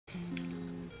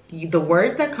the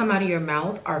words that come out of your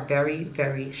mouth are very,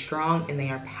 very strong, and they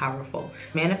are powerful.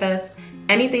 Manifest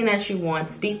anything that you want,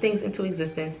 speak things into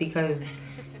existence, because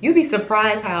you'd be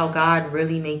surprised how God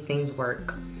really make things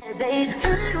work.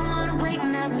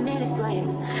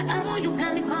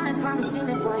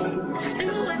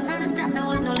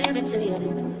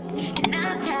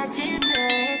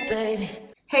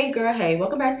 Hey girl, hey,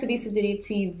 welcome back to BeeSaddity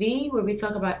TV, where we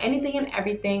talk about anything and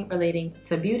everything relating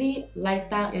to beauty,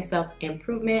 lifestyle, and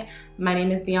self-improvement. My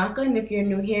name is Bianca, and if you're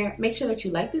new here, make sure that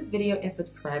you like this video and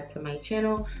subscribe to my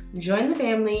channel. Join the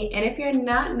family, and if you're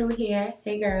not new here,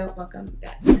 hey girl, welcome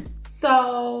back.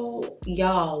 So,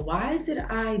 y'all, why did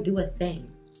I do a thing?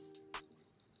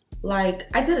 Like,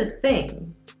 I did a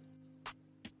thing.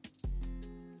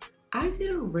 I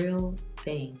did a real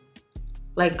thing.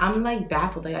 Like, I'm like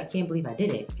baffled. Like, I can't believe I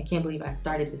did it. I can't believe I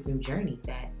started this new journey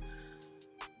that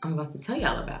I'm about to tell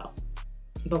y'all about.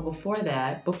 But before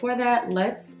that,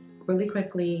 let's really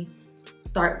quickly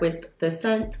start with the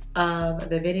scent of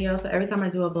the video. So every time I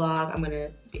do a vlog,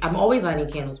 I'm always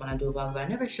lighting candles when I do a vlog, but I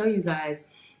never show you guys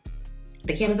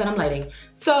the candles that I'm lighting.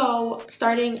 So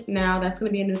starting now, that's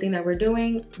gonna be a new thing that we're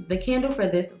doing. The candle for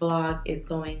this vlog is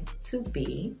going to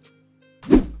be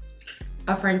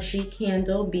a Frenchie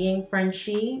candle, being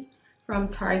Frenchie from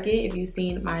Target. If you've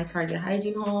seen my Target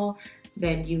hygiene haul,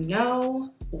 then you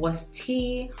know what's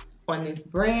tea on this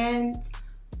brand.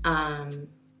 But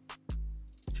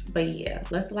yeah,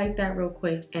 let's light that real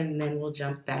quick and then we'll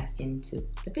jump back into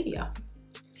the video.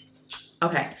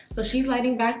 Okay, so she's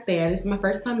lighting back there. This is my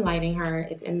first time lighting her.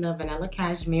 It's in the Vanilla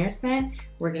Cashmere scent.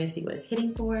 We're gonna see what it's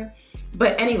hitting for.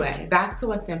 But anyway, back to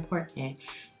what's important.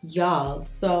 Y'all,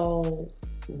 so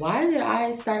why did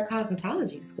I start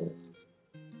cosmetology school?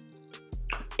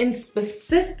 In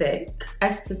specific,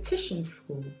 esthetician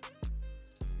school.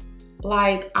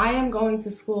 Like, I am going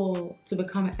to school to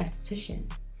become an esthetician.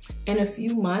 In a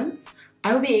few months,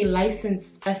 I will be a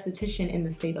licensed esthetician in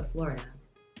the state of Florida.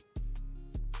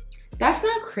 That's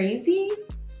not crazy.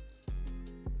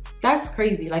 That's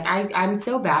crazy. Like, I'm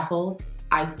still baffled.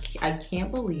 I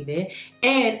can't believe it.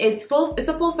 And it's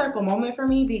a full circle moment for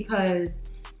me because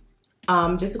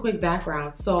just a quick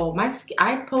background. So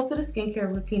I posted a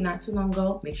skincare routine not too long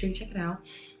ago. Make sure you check it out.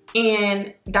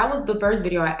 And that was the first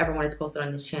video I ever wanted to post it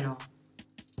on this channel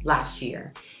last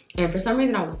year. And for some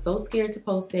reason, I was so scared to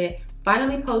post it.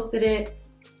 Finally posted it,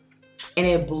 and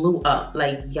it blew up.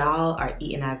 Like, y'all are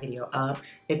eating that video up.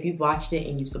 If you've watched it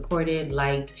and you supported,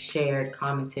 liked, shared,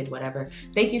 commented, whatever,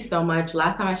 thank you so much.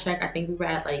 Last time I checked, I think we were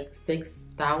at like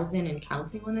 6,000 and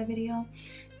counting on that video.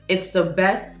 It's the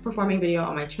best performing video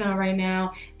on my channel right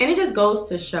now. And it just goes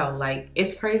to show, like,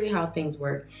 it's crazy how things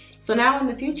work. So now in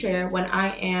the future, when I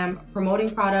am promoting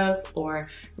products or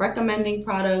recommending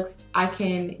products, I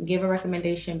can give a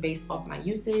recommendation based off my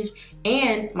usage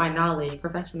and my knowledge,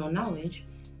 professional knowledge,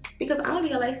 because I'm gonna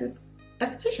be a licensed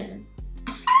esthetician.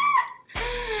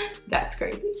 That's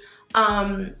crazy.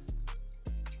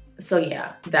 So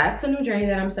yeah, that's a new journey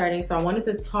that I'm starting. So I wanted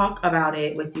to talk about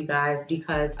it with you guys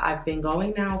because I've been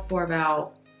going now for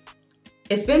about,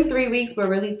 it's been 3 weeks, but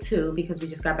really 2 because we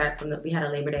just got back from we had a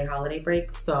Labor Day holiday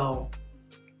break. So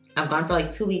I've gone for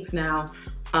like 2 weeks now.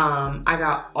 I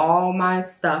got all my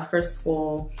stuff for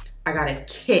school. I got a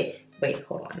kit. Wait,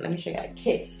 hold on. Let me show you a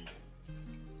kit.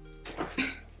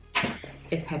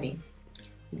 It's heavy.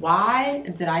 Why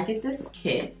did I get this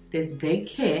kit, this big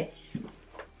kit?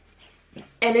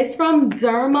 And it's from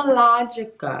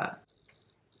Dermalogica.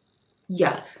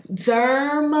 Yeah,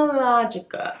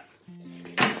 Dermalogica.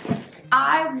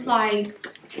 I'm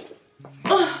like,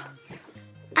 ugh,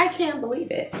 I can't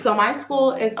believe it. So my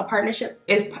school is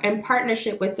in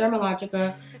partnership with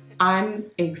Dermalogica. I'm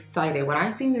excited. When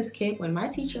I seen this kit, when my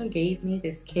teacher gave me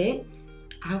this kit,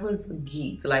 I was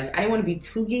geeked. Like, I didn't want to be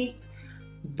too geeked,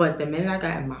 but the minute I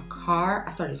got in my car,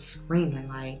 I started screaming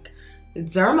like,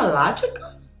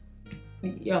 Dermalogica?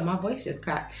 Yo, my voice just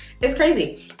cracked. It's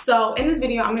crazy. So in this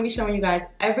video, I'm gonna be showing you guys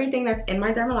everything that's in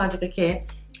my Dermalogica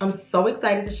kit. I'm so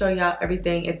excited to show y'all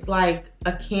everything. It's like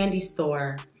a candy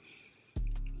store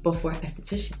before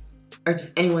esthetician, or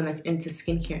just anyone that's into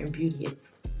skincare and beauty. It's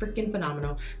freaking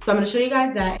phenomenal. So I'm gonna show you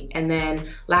guys that, and then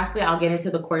lastly, I'll get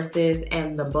into the courses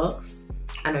and the books.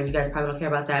 I know you guys probably don't care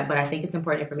about that, but I think it's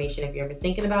important information if you're ever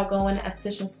thinking about going to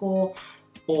esthetician school,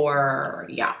 or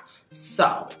yeah.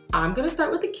 So I'm gonna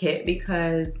start with the kit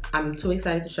because I'm too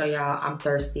excited to show y'all. I'm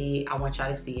thirsty. I want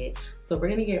y'all to see it. So we're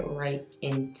gonna get right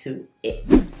into it.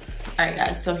 All right,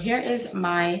 guys, so here is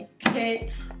my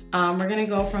kit. We're gonna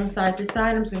go from side to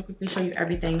side. I'm just gonna quickly show you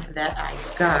everything that I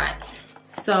got.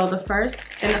 So in the first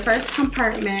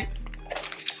compartment,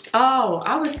 Oh,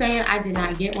 I was saying I did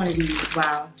not get one of these.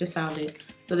 Wow, just found it.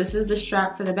 So this is the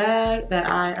strap for the bag that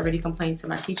I already complained to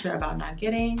my teacher about not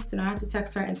getting. So now I have to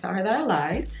text her and tell her that I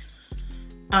lied.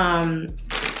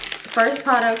 First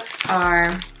products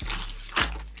are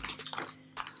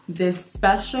this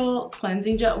special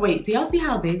cleansing gel. Wait, do y'all see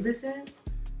how big this is?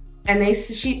 And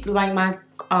like my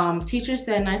teacher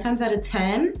said 9 times out of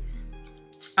 10,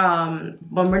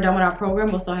 when we're done with our program,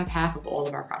 we'll still have half of all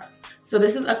of our products. So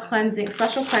this is a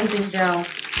special cleansing gel,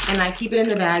 and I keep it in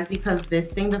the bag because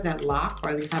this thing doesn't lock, or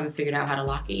at least I haven't figured out how to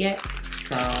lock it yet.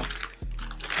 So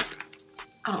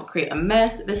I don't create a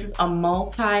mess. This is a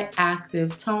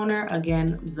multi-active toner.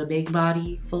 Again, the big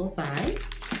body, full size.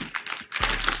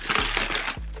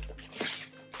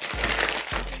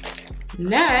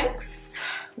 Next,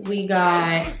 we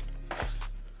got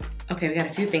a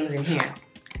few things in here.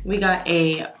 We got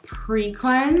a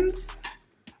pre-cleanse,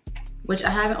 which I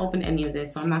haven't opened any of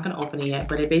this, so I'm not gonna open it yet,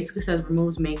 but it basically says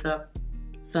removes makeup,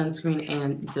 sunscreen,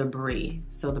 and debris.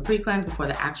 So the pre-cleanse before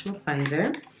the actual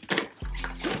cleanser.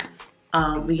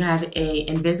 We have a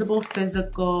Invisible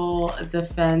Physical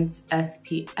Defense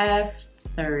SPF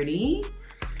 30.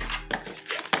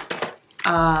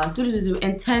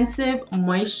 Intensive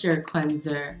Moisture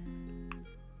Cleanser.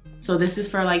 So this is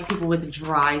for like people with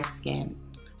dry skin.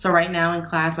 So right now in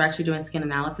class, we're actually doing skin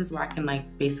analysis where I can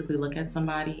like basically look at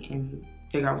somebody and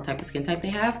figure out what type of skin type they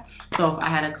have. So if I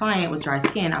had a client with dry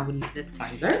skin, I would use this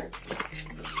cleanser.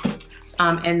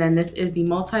 And then this is the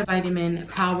Multivitamin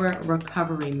Power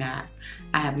Recovery Mask.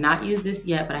 I have not used this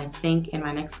yet, but I think in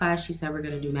my next class, she said we're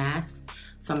gonna do masks.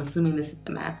 So I'm assuming this is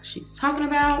the mask she's talking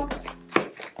about.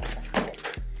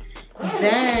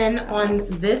 Then on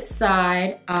this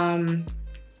side,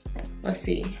 let's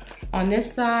see. On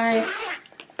this side,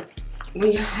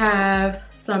 we have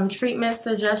some treatment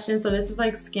suggestions. So this is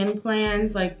like skin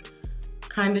plans, like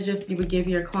kind of just you would give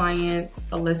your clients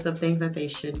a list of things that they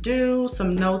should do, some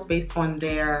notes based on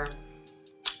their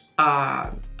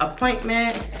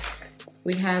appointment.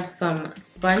 We have some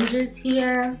sponges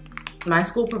here. My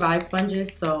school provides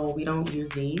sponges, so we don't use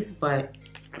these, but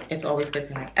it's always good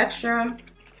to have extra.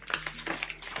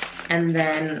 And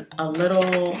then a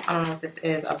little, I don't know if this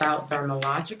is about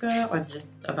Dermalogica or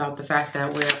just about the fact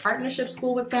that we're a partnership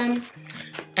school with them.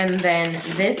 And then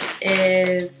this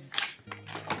is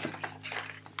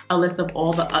a list of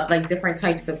all the like different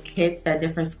types of kits that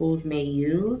different schools may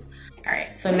use. All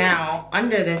right, so now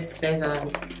under this, there's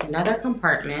another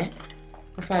compartment.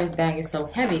 That's why this bag is so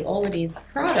heavy. All of these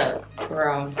products,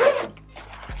 bro.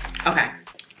 Okay,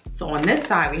 so on this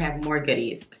side, we have more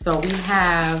goodies. So we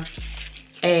have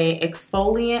a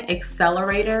exfoliant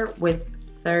accelerator with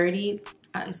 30,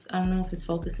 I don't know if it's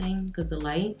focusing because the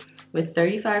light, with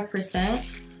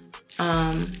 35%.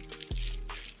 And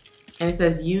it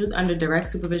says use under direct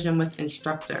supervision with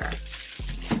instructor.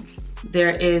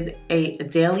 There is a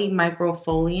daily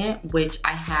microfoliant, which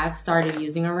I have started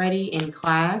using already in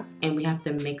class, and we have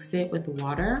to mix it with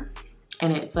water,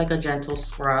 and it's like a gentle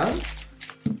scrub.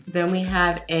 Then we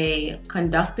have a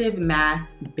conductive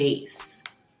mask base.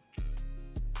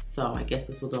 So I guess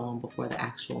this will go on before the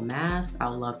actual mask. I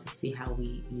would love to see how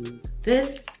we use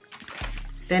this.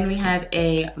 Then we have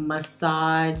a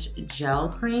massage gel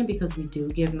cream, because we do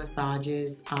give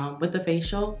massages with the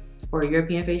facial or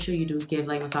European facial. You do give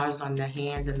like massages on the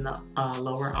hands and the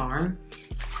lower arm.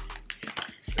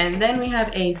 And then we have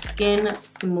a skin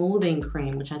smoothing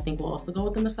cream, which I think will also go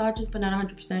with the massages, but not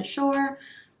 100% sure.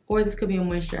 Or this could be a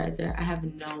moisturizer. I have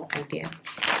no idea.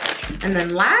 And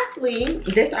then lastly,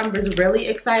 this I was really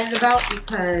excited about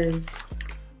because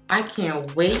I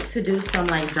can't wait to do some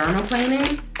like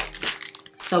dermaplaning.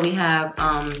 So we have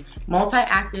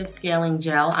multi-active scaling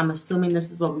gel. I'm assuming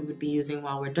this is what we would be using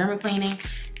while we're dermaplaning.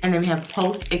 And then we have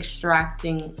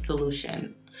post-extracting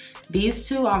solution. These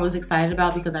two I was excited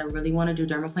about because I really want to do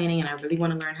dermaplaning and I really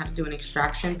want to learn how to do an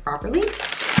extraction properly.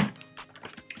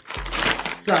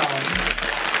 So,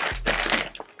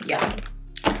 yeah.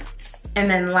 And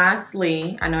then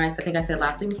lastly, I think I said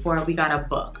lastly before, we got a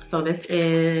book. So this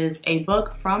is a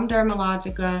book from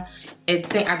Dermalogica.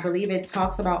 I believe it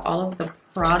talks about all of the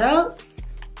products.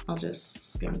 I'll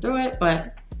just skim through it,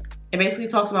 but it basically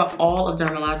talks about all of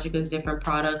Dermalogica's different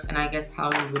products and I guess how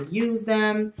you would use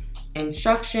them,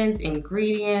 instructions,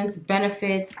 ingredients,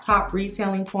 benefits, top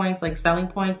retailing points, like selling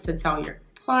points to tell your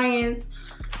clients,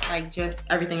 like just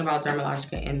everything about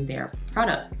Dermalogica and their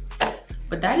products.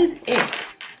 But that is it.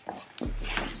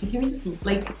 Can we just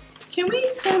can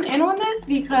we tune in on this?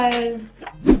 Because,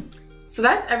 so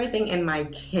that's everything in my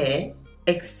kit.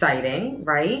 Exciting,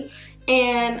 right?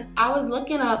 And I was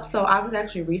looking up, so I was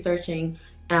actually researching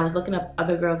and I was looking up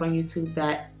other girls on YouTube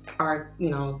that are, you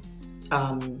know,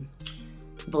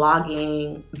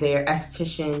 vlogging their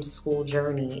esthetician school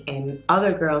journey, and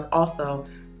other girls also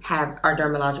are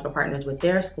Dermalogica partners with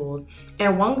their schools.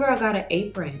 And one girl got an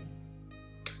apron.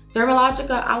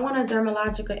 Dermalogica, I want a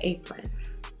Dermalogica apron.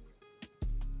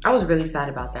 I was really sad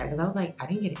about that because I was like, I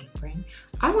didn't get an apron.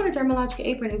 I want a Dermalogica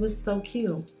apron. It was so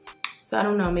cute. So I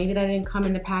don't know, maybe that didn't come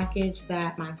in the package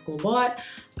that my school bought.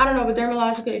 I don't know, but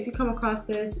Dermalogica, if you come across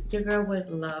this, your girl would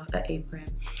love an apron.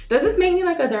 Does this make me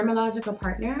like a Dermalogica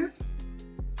partner?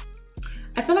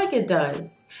 I feel like it does.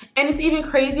 And it's even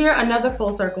crazier, another full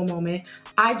circle moment.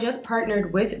 I just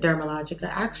partnered with Dermalogica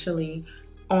actually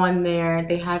on there.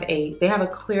 They have a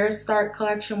Clear Start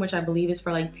collection, which I believe is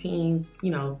for like teens,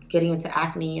 you know, getting into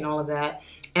acne and all of that.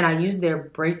 And I use their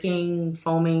breakout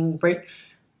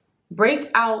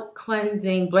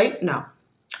cleansing,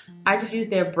 I just use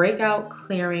their breakout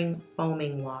clearing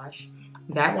foaming wash.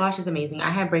 That wash is amazing. I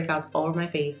had breakouts all over my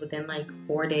face within like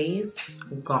 4 days,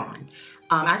 gone.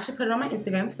 I actually put it on my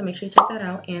Instagram, so make sure you check that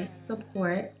out and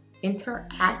support,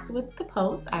 interact with the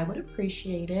post. I would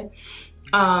appreciate it.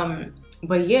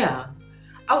 But yeah,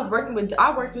 I worked with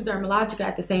Dermalogica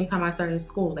at the same time I started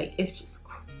school. Like, it's just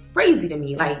crazy to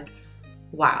me. Like,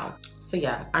 wow. So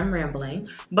yeah, I'm rambling,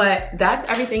 but that's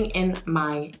everything in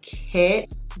my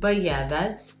kit. But yeah,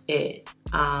 that's it.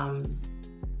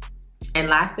 And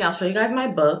lastly, I'll show you guys my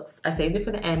books. I saved it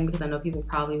for the end because I know people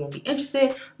probably won't be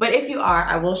interested, but if you are,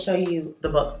 I will show you the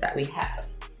books that we have.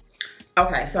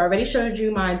 Okay, so I already showed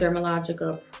you my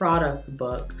Dermalogica product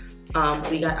book.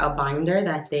 We got a binder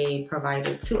that they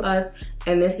provided to us,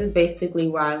 and this is basically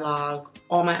where I log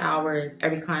all my hours,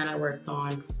 every client I worked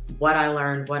on, what I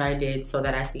learned, what I did, so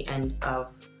that at the end of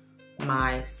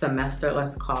my semester,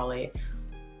 let's call it,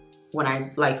 when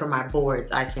I, like for my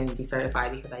boards, I can be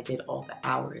certified because I did all the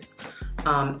hours.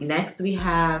 Next we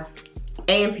have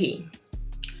A&P.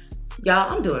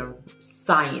 Y'all, I'm doing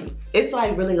science. It's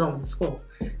like really going to school.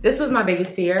 This was my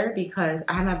biggest fear because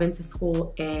I have not been to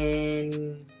school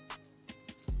in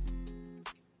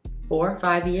 4 or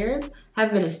 5 years. I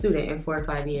haven't been a student in 4 or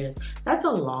 5 years. That's a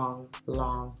long,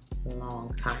 long,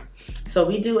 long time. So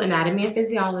we do anatomy and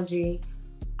physiology.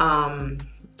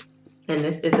 And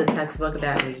this is the textbook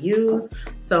that we use.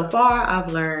 So far,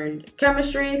 I've learned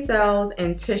chemistry, cells,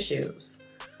 and tissues.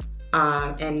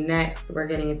 And next, we're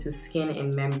getting into skin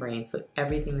and membrane. So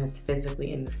everything that's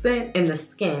physically in the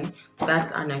skin. So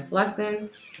that's our next lesson.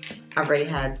 I've already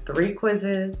had 3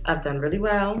 quizzes. I've done really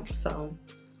well. So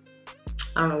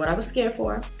I don't know what I was scared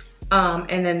for.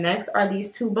 And then next are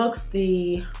these 2 books,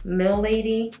 the Mill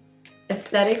Lady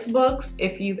Aesthetics books.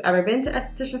 If you've ever been to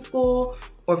esthetician school,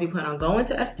 or if you plan on going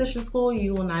to esthetician school,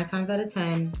 you will 9 times out of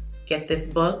 10 get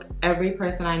this book. Every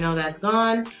person I know that's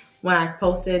gone, when I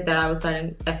posted that I was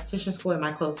starting esthetician school with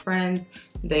my close friends,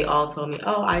 they all told me,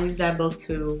 oh, I use that book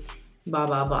too, blah,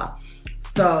 blah, blah.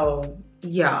 So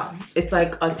yeah, it's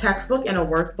like a textbook and a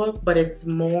workbook, but it's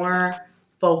more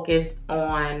focused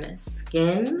on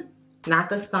skin, not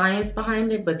the science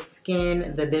behind it, but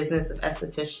skin, the business of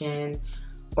esthetician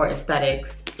or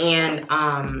aesthetics. And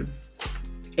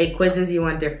it quizzes you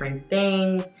on different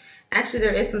things. Actually,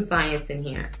 there is some science in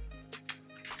here.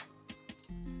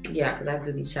 Yeah, because I have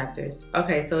to do these chapters.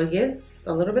 Okay, so it gives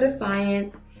a little bit of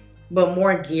science, but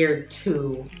more geared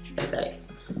to aesthetics.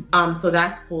 So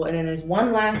that's cool. And then there's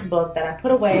one last book that I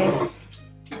put away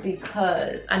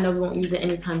because I know we won't use it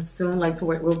anytime soon. Like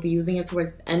we'll be using it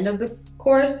towards the end of the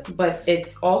course, but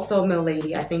it's also Mill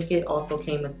Lady. I think it also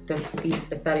came with these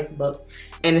aesthetics books.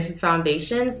 And this is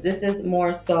foundations. This is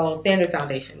more so standard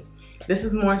foundations. This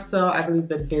is more so, I believe,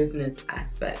 the business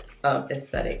aspect of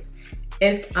aesthetics.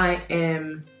 If I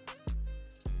am,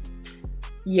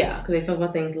 yeah, because they talk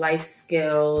about things, life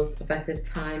skills, effective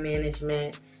time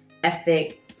management,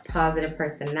 ethics, positive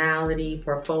personality,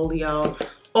 portfolio,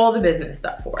 all the business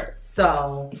stuff for it.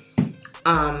 So,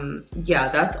 yeah,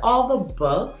 that's all the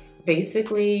books.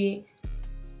 Basically,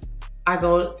 I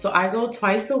go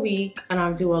twice a week and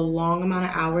I do a long amount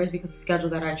of hours because the schedule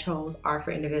that I chose are for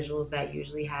individuals that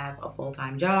usually have a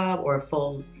full-time job or a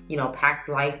full, you know, packed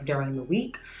life during the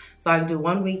week. So I do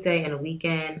one weekday and a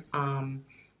weekend, and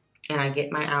I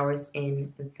get my hours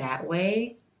in that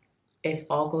way. If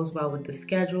all goes well with the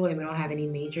schedule and we don't have any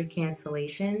major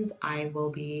cancellations, I will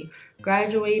be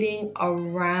graduating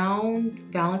around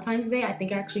Valentine's Day. I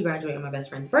think I actually graduate on my best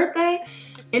friend's birthday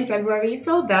in February.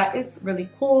 So that is really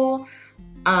cool.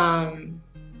 Yeah,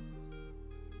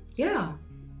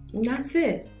 and that's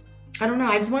it. I don't know.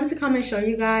 I just wanted to come and show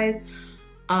you guys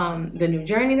the new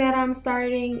journey that I'm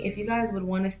starting. If you guys would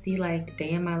want to see like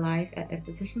day in my life at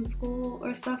esthetician school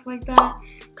or stuff like that,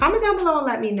 comment down below and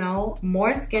let me know.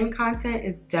 More skin content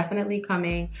is definitely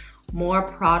coming. More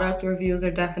product reviews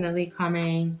are definitely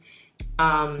coming.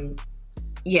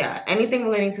 Yeah, anything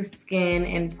relating to skin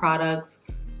and products,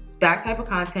 that type of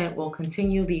content will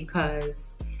continue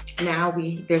because now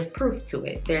there's proof to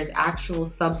it. There's actual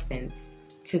substance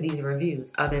to these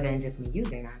reviews other than just me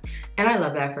using them. And I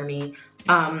love that for me.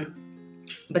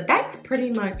 But that's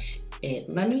pretty much it.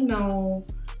 Let me know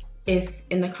if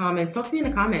in the comments, talk to me in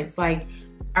the comments, like,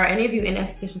 are any of you in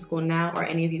esthetician school now? Are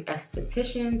any of you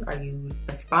estheticians? Are you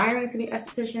aspiring to be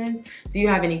estheticians? Do you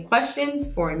have any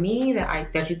questions for me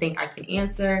that you think I can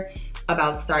answer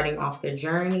about starting off the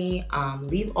journey?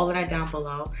 Leave all of that down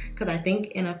below, because I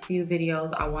think in a few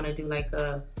videos I want to do like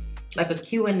a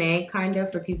Q&A kind of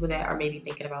for people that are maybe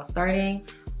thinking about starting.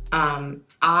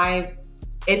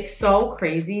 It's so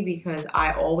crazy because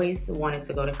I always wanted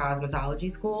to go to cosmetology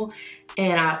school,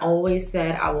 and I always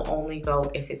said I will only go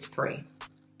if it's free.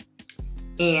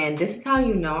 And this is how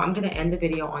you know. I'm going to end the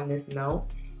video on this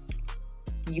note.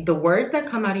 The words that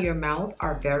come out of your mouth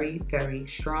are very, very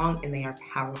strong, and they are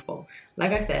powerful.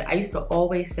 Like I said, I used to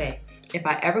always say, if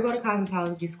I ever go to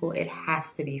cosmetology school, it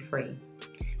has to be free.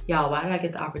 Y'all, why did I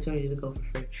get the opportunity to go for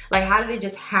free? Like, how did it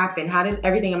just happen? How did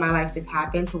everything in my life just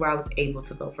happen to where I was able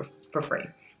to go for free?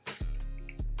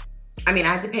 I mean,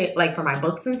 I had to pay like for my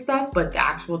books and stuff, but the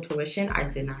actual tuition, I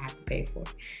did not have to pay for.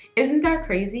 Isn't that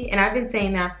crazy? And I've been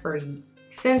saying that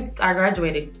since I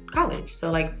graduated college. So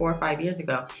like 4 or 5 years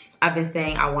ago, I've been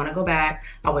saying I want to go back.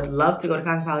 I would love to go to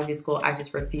cosmetology school. I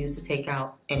just refuse to take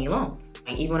out any loans.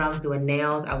 And even when I was doing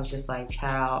nails, I was just like,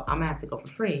 child, I'm gonna have to go for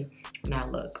free. Now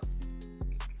look.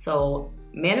 So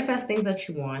manifest things that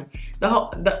you want.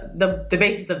 The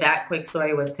basis of that quick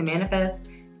story was to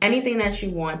manifest anything that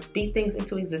you want, speak things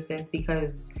into existence,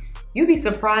 because you'd be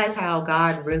surprised how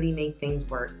God really made things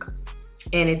work.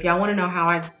 And if y'all want to know how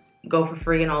I go for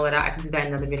free and all of that, I can do that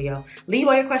in another video. Leave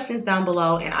all your questions down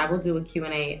below, and I will do a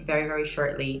Q&A very, very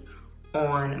shortly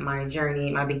on my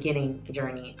journey, my beginning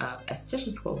journey of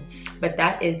esthetician school. But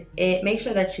that is it. Make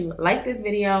sure that you like this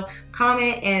video,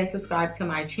 comment, and subscribe to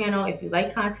my channel if you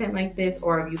like content like this,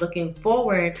 or if you're looking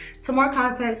forward to more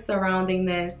content surrounding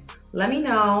this. Let me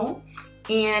know,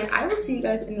 and I will see you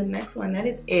guys in the next one. That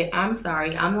is it. I'm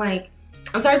sorry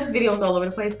this video is all over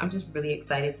the place. I'm just really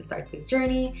excited to start this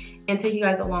journey and take you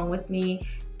guys along with me,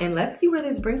 and let's see where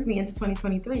this brings me into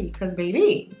 2023, because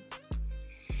baby,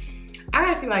 I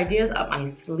got a few ideas up my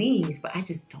sleeve, but I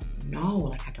just don't know.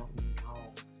 Like, I don't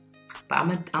know. But I'm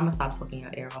gonna stop talking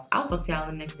your ear off. I'll talk to y'all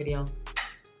in the next video.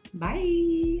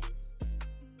 Bye.